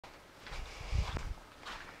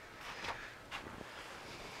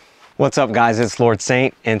What's up guys, it's Lord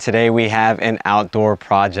Saint, and today we have an outdoor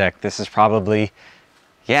project. This is probably,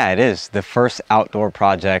 it is the first outdoor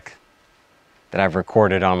project that I've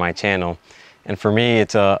recorded on my channel. And for me,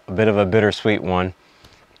 it's a bit of a bittersweet one.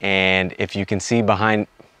 And if you can see behind,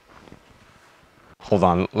 hold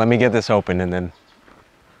on, let me get this open and then.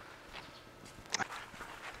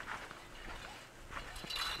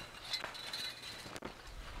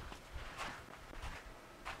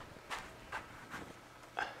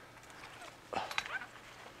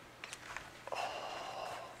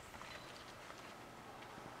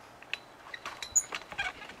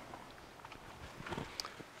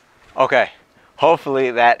 Okay, hopefully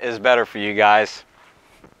that is better for you guys.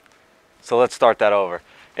 So let's start that over.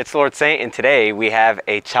 It's Lord Saint, and today we have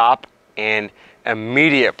a chop and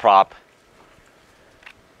immediate prop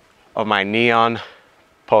of my neon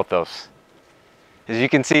pothos. As you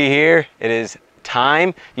can see here, it is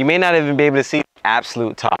time. You may not even be able to see the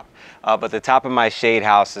absolute top, but the top of my shade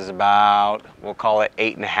house is about, we'll call it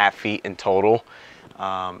 8.5 feet in total.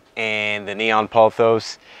 And the neon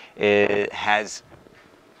pothos, it has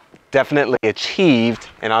definitely achieved,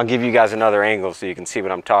 and I'll give you guys another angle so you can see what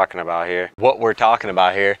I'm talking about here. What we're talking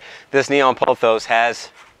about here. This neon pothos has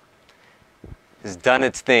done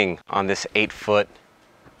its thing on this 8-foot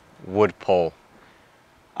wood pole.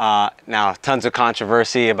 Now, tons of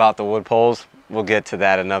controversy about the wood poles. We'll get to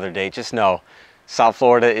that another day. Just know, South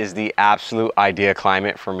Florida is the absolute ideal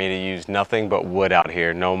climate for me to use nothing but wood out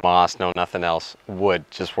here. No moss, no nothing else. Wood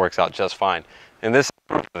just works out just fine. And this is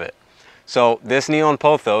proof of it. So this neon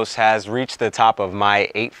pothos has reached the top of my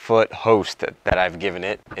 8-foot host that I've given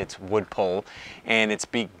it, its wood pole, and it's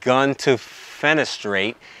begun to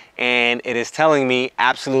fenestrate, and it is telling me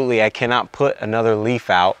absolutely I cannot put another leaf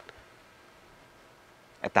out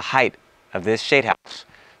at the height of this shade house.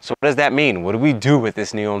 So what does that mean? What do we do with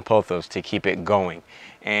this neon pothos to keep it going?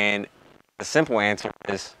 And the simple answer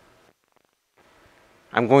is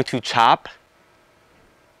I'm going to chop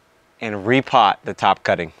and repot the top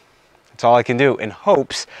cutting. That's all I can do, in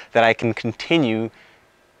hopes that I can continue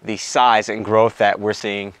the size and growth that we're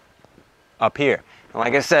seeing up here. And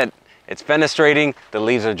like I said, it's fenestrating. The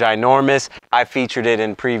leaves are ginormous. I featured it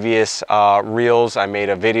in previous reels. I made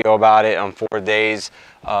a video about it on 4 days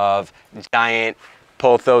of giant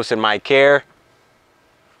pothos in my care.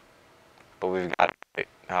 But we've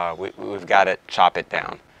got to chop it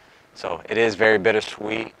down. So it is very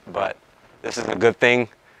bittersweet, but this is a good thing.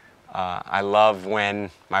 I love when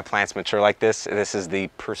my plants mature like this. This is the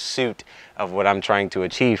pursuit of what I'm trying to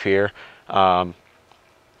achieve here.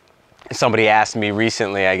 Somebody asked me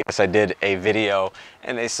recently, I guess I did a video,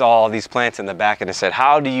 and they saw all these plants in the back and they said,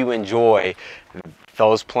 how do you enjoy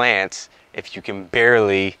those plants if you can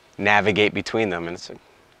barely navigate between them? And I said,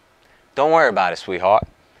 don't worry about it, sweetheart.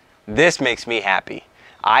 This makes me happy.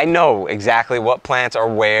 I know exactly what plants are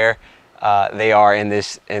where they are in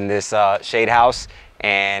this shade house.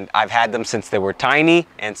 And I've had them since they were tiny,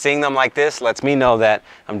 and seeing them like this lets me know that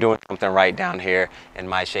I'm doing something right down here in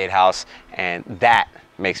my shade house, and that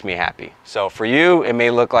makes me happy. So for you, it may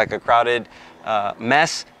look like a crowded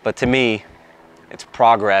mess, but to me, it's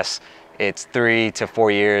progress. It's 3 to 4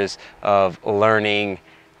 years of learning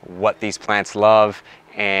what these plants love,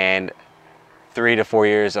 and 3 to 4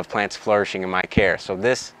 years of plants flourishing in my care. So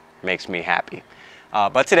this makes me happy.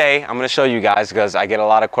 But today I'm going to show you guys, because I get a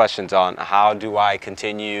lot of questions on how do I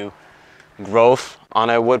continue growth on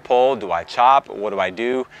a wood pole? Do I chop? What do I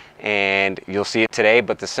do? And you'll see it today,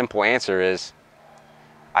 but the simple answer is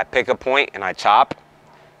I pick a point and I chop,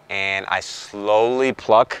 and I slowly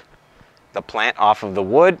pluck the plant off of the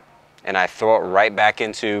wood, and I throw it right back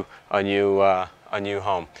into a new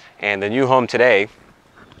home. And the new home today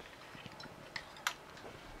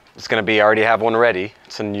is going to be, I already have one ready.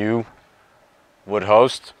 It's a new wood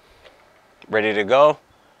host, ready to go,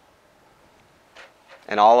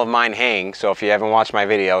 and all of mine hang. So if you haven't watched my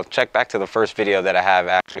video, check back to the first video that I have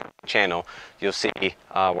actually on the channel. You'll see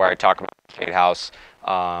where I talk about the shade house,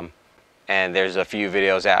 and there's a few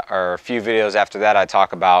videos after that I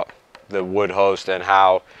talk about the wood host and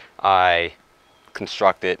how I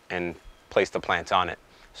construct it and place the plants on it.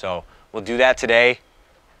 So we'll do that today.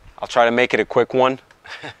 I'll try to make it a quick one.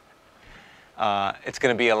 It's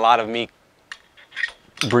going to be a lot of me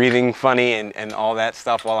breathing funny and all that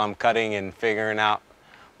stuff while I'm cutting and figuring out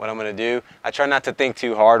what I'm going to do. I try not to think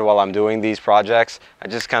too hard while I'm doing these projects. I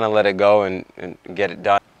just kind of let it go and get it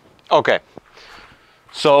done. Okay,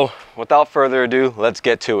 so without further ado, let's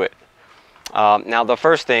get to it. Now the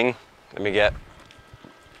first thing, let me get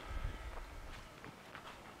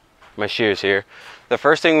my shears here. The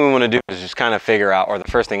first thing we want to do is just kind of figure out, or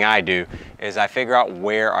the first thing I do is I figure out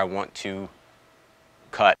where I want to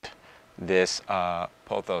cut this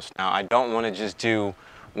pothos. Now I don't want to just do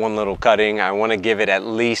one little cutting. I want to give it at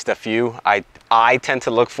least a few. I tend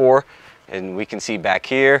to look for, and we can see back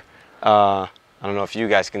here, I don't know if you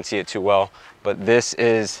guys can see it too well, but this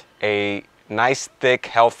is a nice thick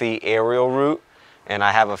healthy aerial root, and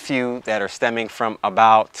I have a few that are stemming from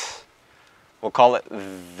about, we'll call it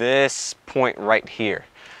this point right here.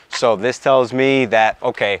 So this tells me that,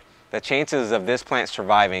 okay, the chances of this plant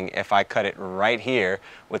surviving if I cut it right here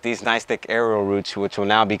with these nice thick aerial roots, which will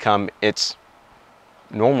now become its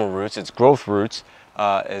normal roots, its growth roots,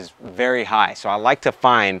 is very high. So I like to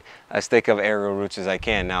find as thick of aerial roots as I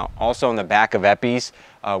can. Now also in the back of epis,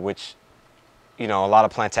 which you know a lot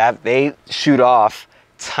of plants have, they shoot off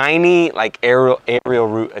tiny like aerial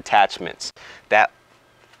root attachments that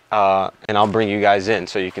and I'll bring you guys in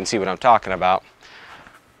so you can see what I'm talking about.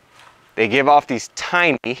 They give off these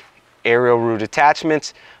tiny aerial root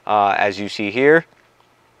attachments, as you see here,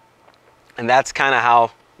 and that's kind of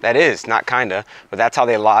how that is, not kind of, but that's how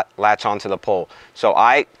they latch onto the pole. So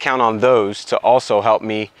I count on those to also help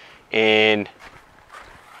me in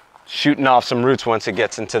shooting off some roots once it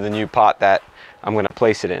gets into the new pot that I'm going to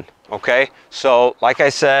place it in. Okay, so like I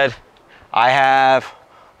said, I have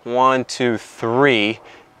 1, 2, 3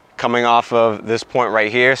 coming off of this point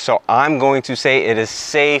right here. So I'm going to say it is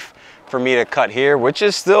safe for me to cut here, which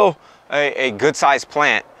is still a good sized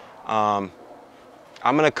plant. I'm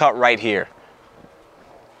going to cut right here.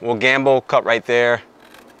 We'll gamble, cut right there,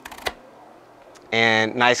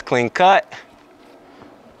 and nice clean cut,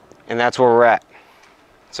 and that's where we're at.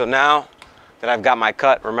 So now that I've got my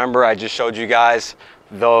cut, remember I just showed you guys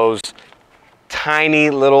those tiny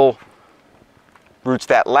little roots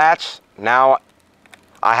that latch. Now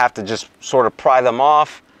I have to just sort of pry them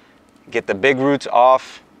off, get the big roots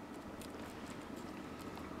off.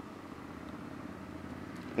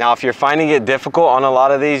 Now, if you're finding it difficult on a lot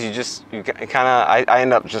of these, you kind of, I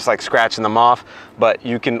end up just like scratching them off, but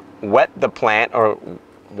you can wet the plant or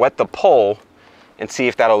wet the pole and see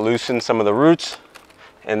if that'll loosen some of the roots.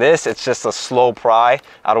 And this, it's just a slow pry.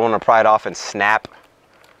 I don't want to pry it off and snap.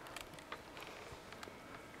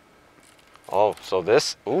 Oh, so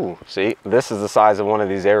this, ooh, see, this is the size of one of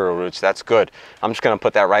these aerial roots. That's good. I'm just going to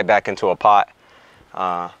put that right back into a pot.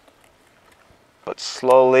 But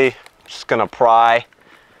slowly, just going to pry.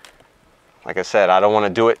 Like I said, I don't want to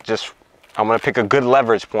do it just, I'm going to pick a good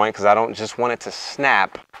leverage point because I don't just want it to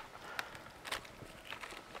snap.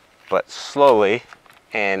 But slowly,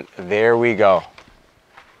 and there we go.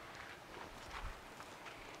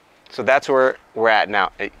 So that's where we're at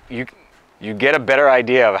now. You get a better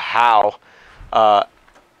idea of how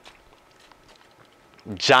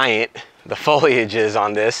giant the foliage is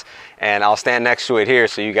on this, and I'll stand next to it here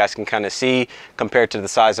so you guys can kind of see compared to the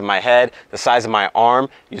size of my head, the size of my arm.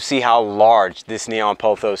 You see how large this neon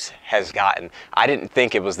pothos has gotten. I didn't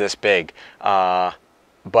think it was this big, but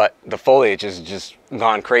the foliage has just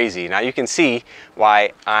gone crazy. Now you can see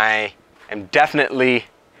why I am definitely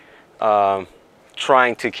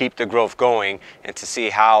trying to keep the growth going and to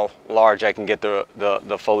see how large I can get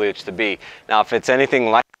the foliage to be. Now if it's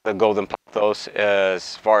anything like the golden pothos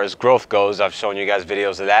as far as growth goes, I've shown you guys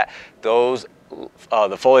videos of that. Those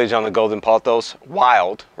the foliage on the golden pothos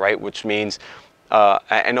wild, right, which means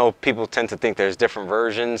I know people tend to think there's different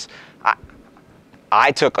versions.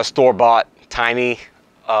 I took a store-bought tiny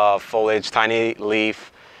foliage, tiny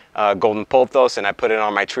leaf golden pothos, and I put it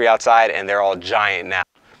on my tree outside, and they're all giant now.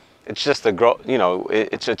 It's just the growth, you know,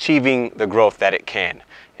 it's achieving the growth that it can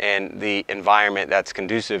and the environment that's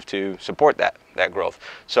conducive to support that growth.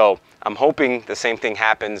 So I'm hoping the same thing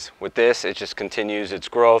happens with this. It just continues its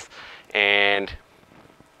growth, and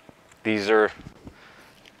these are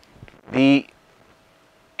the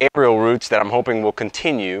aerial roots that I'm hoping will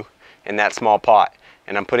continue in that small pot.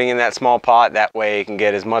 And I'm putting in that small pot, that way it can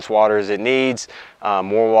get as much water as it needs.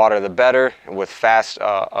 More water the better, with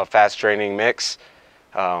a fast draining mix.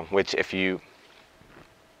 Which if you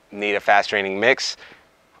need a fast draining mix,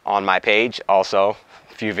 on my page also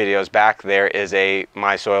a few videos back there is a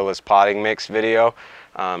My Soilless Potting Mix video.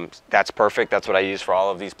 That's perfect. That's what I use for all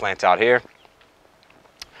of these plants out here.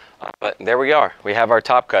 But there we are, we have our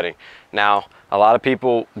top cutting. Now a lot of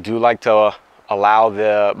people do like to allow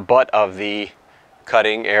the butt of the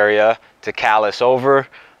cutting area to callus over.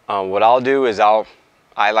 What I'll do is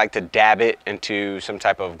I like to dab it into some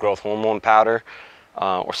type of growth hormone powder.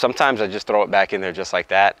 Or sometimes I just throw it back in there just like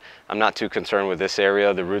that. I'm not too concerned with this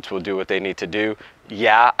area. The roots will do what they need to do.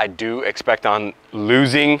 Yeah, I do expect on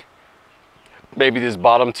losing maybe this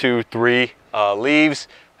bottom 2, 3 leaves,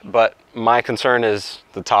 but my concern is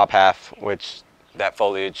the top half, which that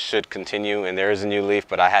foliage should continue, and there is a new leaf,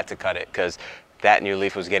 but I had to cut it because that new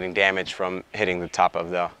leaf was getting damaged from hitting the top of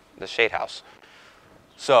the shade house.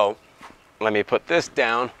 So let me put this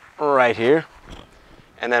down right here,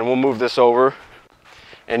 and then we'll move this over.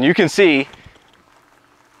 And you can see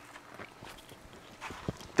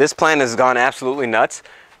this plant has gone absolutely nuts.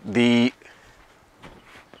 The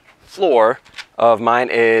floor of mine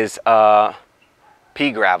is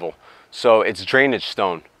pea gravel, so it's drainage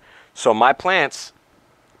stone. So my plants,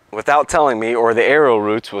 without telling me, or the aerial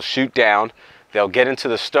roots will shoot down, they'll get into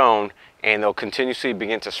the stone, and they'll continuously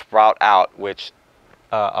begin to sprout out, which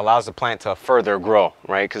allows the plant to further grow,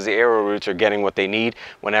 right? Because the aerial roots are getting what they need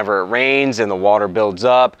whenever it rains and the water builds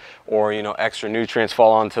up, or extra nutrients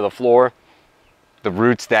fall onto the floor. The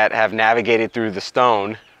roots that have navigated through the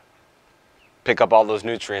stone pick up all those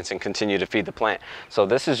nutrients and continue to feed the plant. So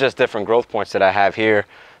this is just different growth points that I have here,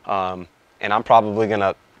 and I'm probably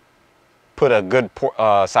gonna put a good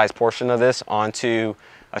size portion of this onto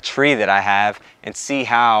a tree that I have and see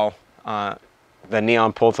how the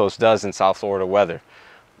neon pothos does in South Florida weather,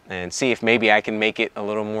 and see if maybe I can make it a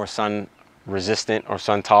little more sun resistant or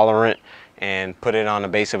sun tolerant, and put it on the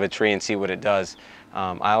base of a tree and see what it does.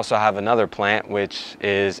 I also have another plant which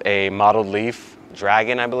is a mottled leaf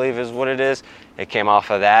dragon, I believe is what it is. It came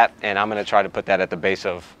off of that, and I'm going to try to put that at the base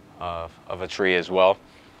of a tree as well.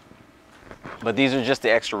 But these are just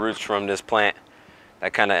the extra roots from this plant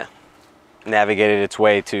that kind of navigated its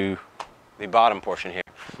way to the bottom portion here.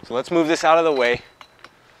 So let's move this out of the way.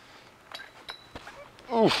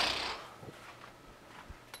 Oof.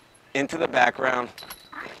 Into the background.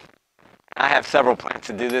 I have several plants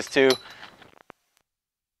to do this too.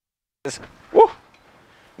 Woo,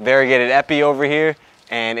 variegated epi over here,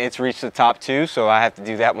 and it's reached the top too, so I have to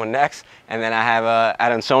do that one next. And then I have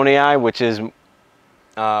Adansonii,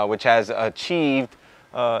 which has achieved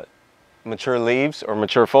mature leaves or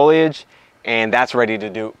mature foliage, and that's ready for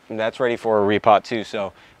a repot too.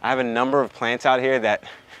 So I have a number of plants out here that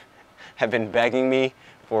have been begging me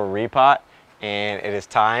for a repot, and it is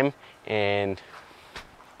time, and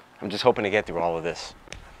I'm just hoping to get through all of this.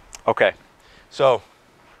 Okay, so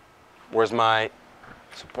where's my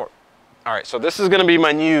support? All right, so this is gonna be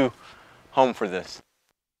my new home for this.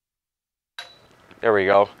 There we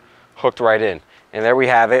go, hooked right in. And there we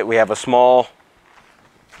have it. We have a small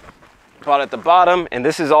pot at the bottom, and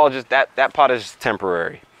this is all just, that pot is just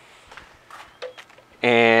temporary.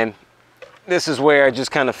 And this is where I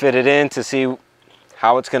just kind of fit it in to see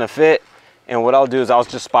how it's gonna fit. And what I'll do is I'll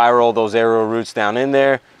just spiral those aerial roots down in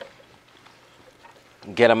there,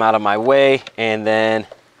 get them out of my way, and then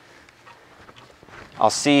I'll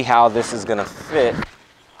see how this is gonna fit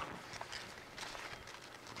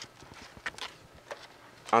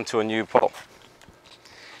onto a new pole.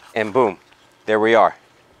 And boom, there we are.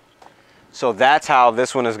 So that's how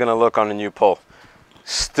this one is gonna look on a new pole.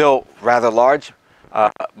 Still rather large,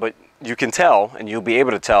 but you can tell, and you'll be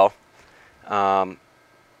able to tell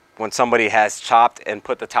when somebody has chopped and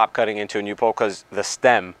put the top cutting into a new pole, because the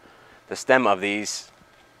stem of these,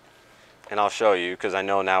 and I'll show you because I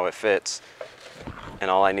know now it fits, and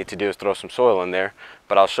all I need to do is throw some soil in there,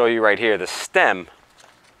 but I'll show you right here, the stem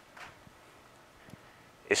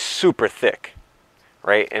is super thick,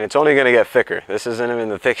 right? And it's only gonna get thicker. This isn't even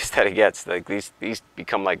the thickest that it gets. Like these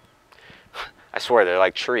become like, I swear they're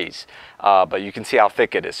like trees, but you can see how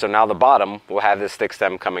thick it is. So now the bottom will have this thick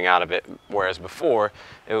stem coming out of it, whereas before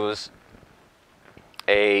it was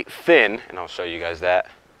a thin, and I'll show you guys that,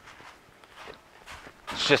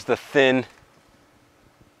 it's just a thin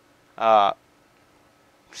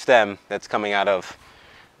stem that's coming out of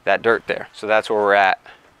that dirt there. So that's where we're at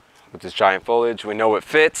with this giant foliage. We know it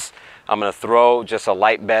fits. I'm gonna throw just a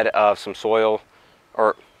light bed of some soil,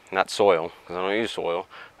 or not soil, because I don't use soil,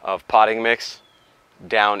 of potting mix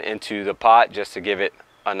down into the pot just to give it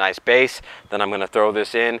a nice base. Then I'm gonna throw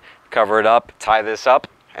this in, cover it up, tie this up,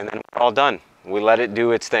 and then we're all done. We let it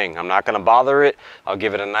do its thing. I'm not gonna bother it. I'll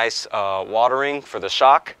give it a nice watering for the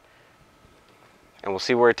shock, and we'll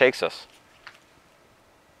see where it takes us.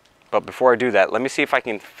 But before I do that, let me see if I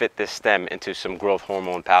can fit this stem into some growth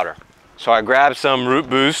hormone powder. So I grabbed some Root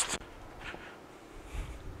Boost,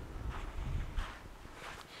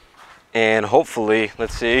 and hopefully,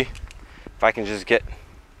 let's see if I can just get,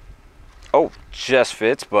 oh, just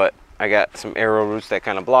fits, but I got some aerial roots that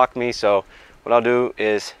kind of block me. So what I'll do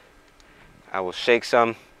is I will shake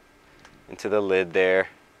some into the lid there,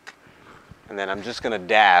 and then I'm just gonna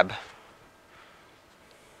dab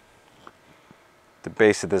the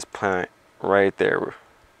base of this plant right there. Like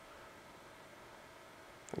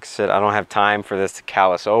I said, I don't have time for this to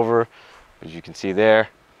callus over. As you can see there,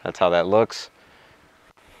 that's how that looks.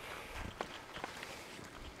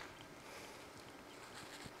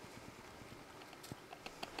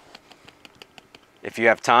 If you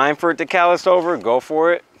have time for it to callus over, go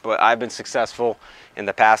for it. But I've been successful in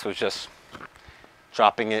the past with just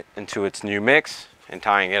dropping it into its new mix and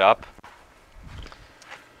tying it up.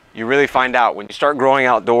 You really find out when you start growing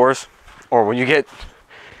outdoors, or when you get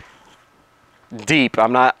deep.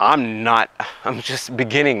 I'm just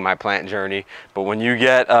beginning my plant journey, but when you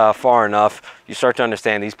get far enough, you start to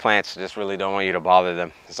understand these plants just really don't want you to bother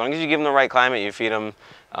them. As long as you give them the right climate, you feed them,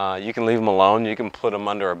 you can leave them alone, you can put them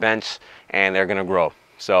under a bench and they're gonna grow.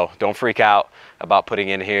 So don't freak out about putting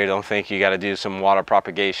in here. Don't think you got to do some water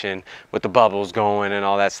propagation with the bubbles going and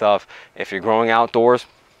all that stuff. If you're growing outdoors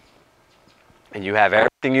and you have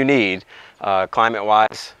everything you need climate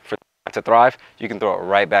wise for to thrive, you can throw it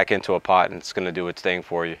right back into a pot and it's going to do its thing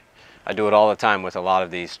for you. I do it all the time with a lot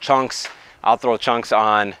of these chunks. I'll throw chunks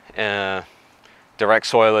on direct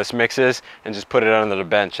soilless mixes and just put it under the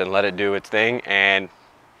bench and let it do its thing, and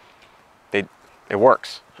it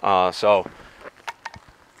works. So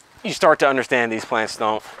you start to understand these plants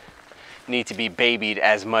don't need to be babied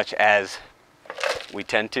as much as we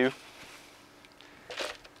tend to,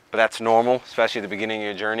 but that's normal, especially at the beginning of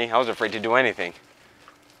your journey. I was afraid to do anything.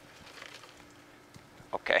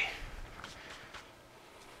 Okay.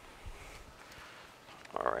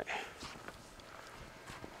 All right.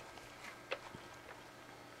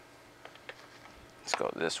 Let's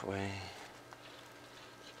go this way.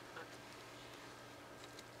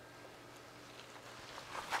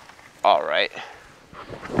 All right.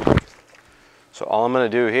 So all I'm gonna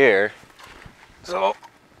do here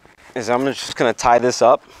is I'm just gonna tie this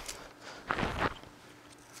up.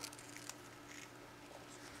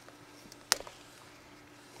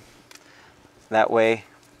 That way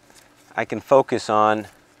I can focus on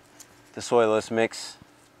the soilless mix.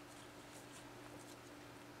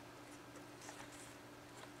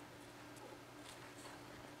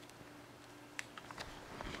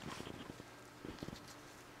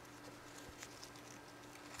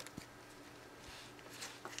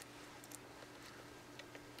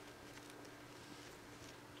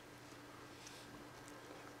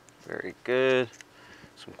 Very good.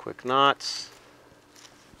 Some quick knots.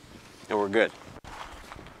 And we're good.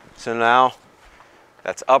 So now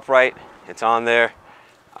that's upright, it's on there.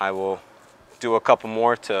 I will do a couple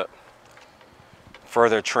more to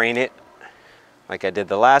further train it like I did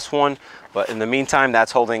the last one, but in the meantime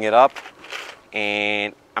that's holding it up,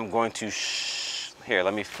 and I'm going to here,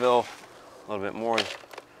 let me fill a little bit more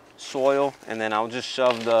soil, and then I'll just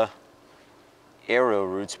shove the arrow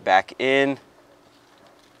roots back in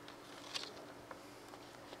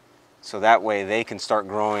so that way they can start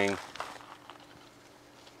growing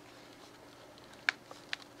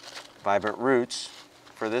vibrant roots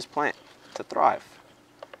for this plant to thrive.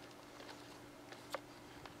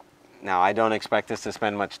 Now, I don't expect this to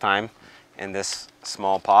spend much time in this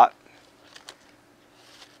small pot,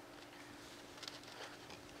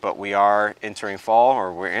 but we are entering fall,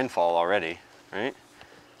 or we're in fall already, right?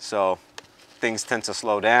 So things tend to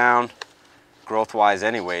slow down growth-wise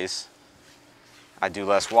anyways. I do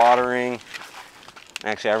less watering.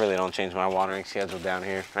 Actually, I really don't change my watering schedule down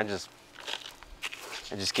here. I just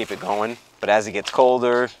keep it going. But as it gets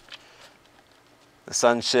colder, the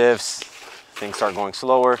sun shifts, things start going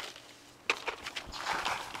slower.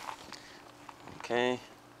 Okay.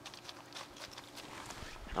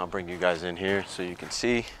 I'll bring you guys in here so you can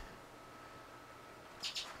see.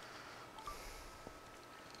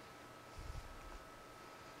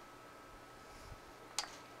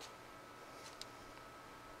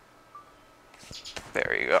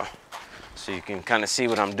 There you go. So you can kind of see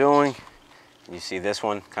what I'm doing. You see this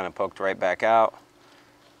one kind of poked right back out.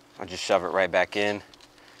 I'll just shove it right back in,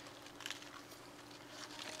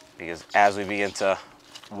 because as we begin to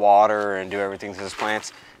water and do everything to these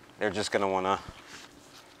plants, they're just going to want to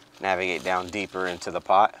navigate down deeper into the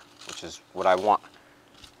pot, which is what I want.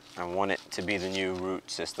 I want it to be the new root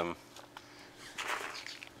system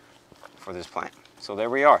for this plant. So there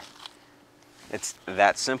we are. It's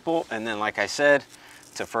that simple. And then, like I said,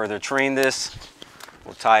 to further train this,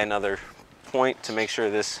 we'll tie another point to make sure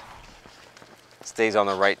this stays on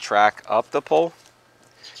the right track up the pole.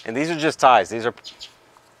 And these are just ties. These are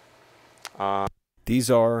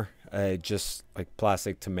just like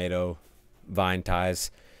plastic tomato vine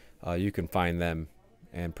ties. You can find them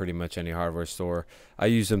in pretty much any hardware store. I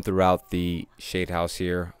use them throughout the shade house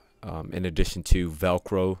here, in addition to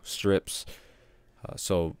Velcro strips.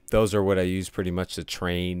 So those are what I use pretty much to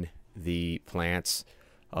train the plants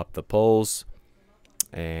up the poles,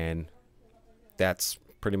 and that's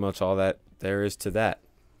pretty much all that there is to that.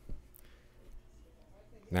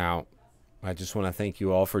 Now, I just want to thank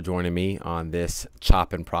you all for joining me on this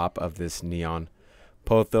chop and prop of this neon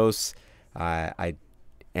pothos. I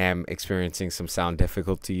am experiencing some sound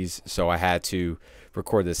difficulties, so I had to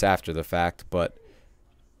record this after the fact. But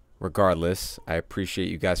regardless, I appreciate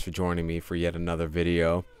you guys for joining me for yet another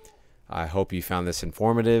video. I hope you found this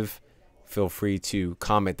informative. Feel free to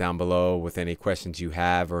comment down below with any questions you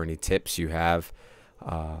have or any tips you have.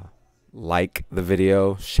 Like the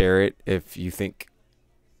video, share it if you think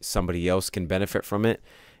somebody else can benefit from it,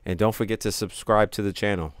 and don't forget to subscribe to the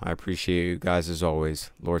channel. I appreciate you guys as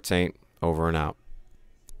always. Lord Saint, over and out.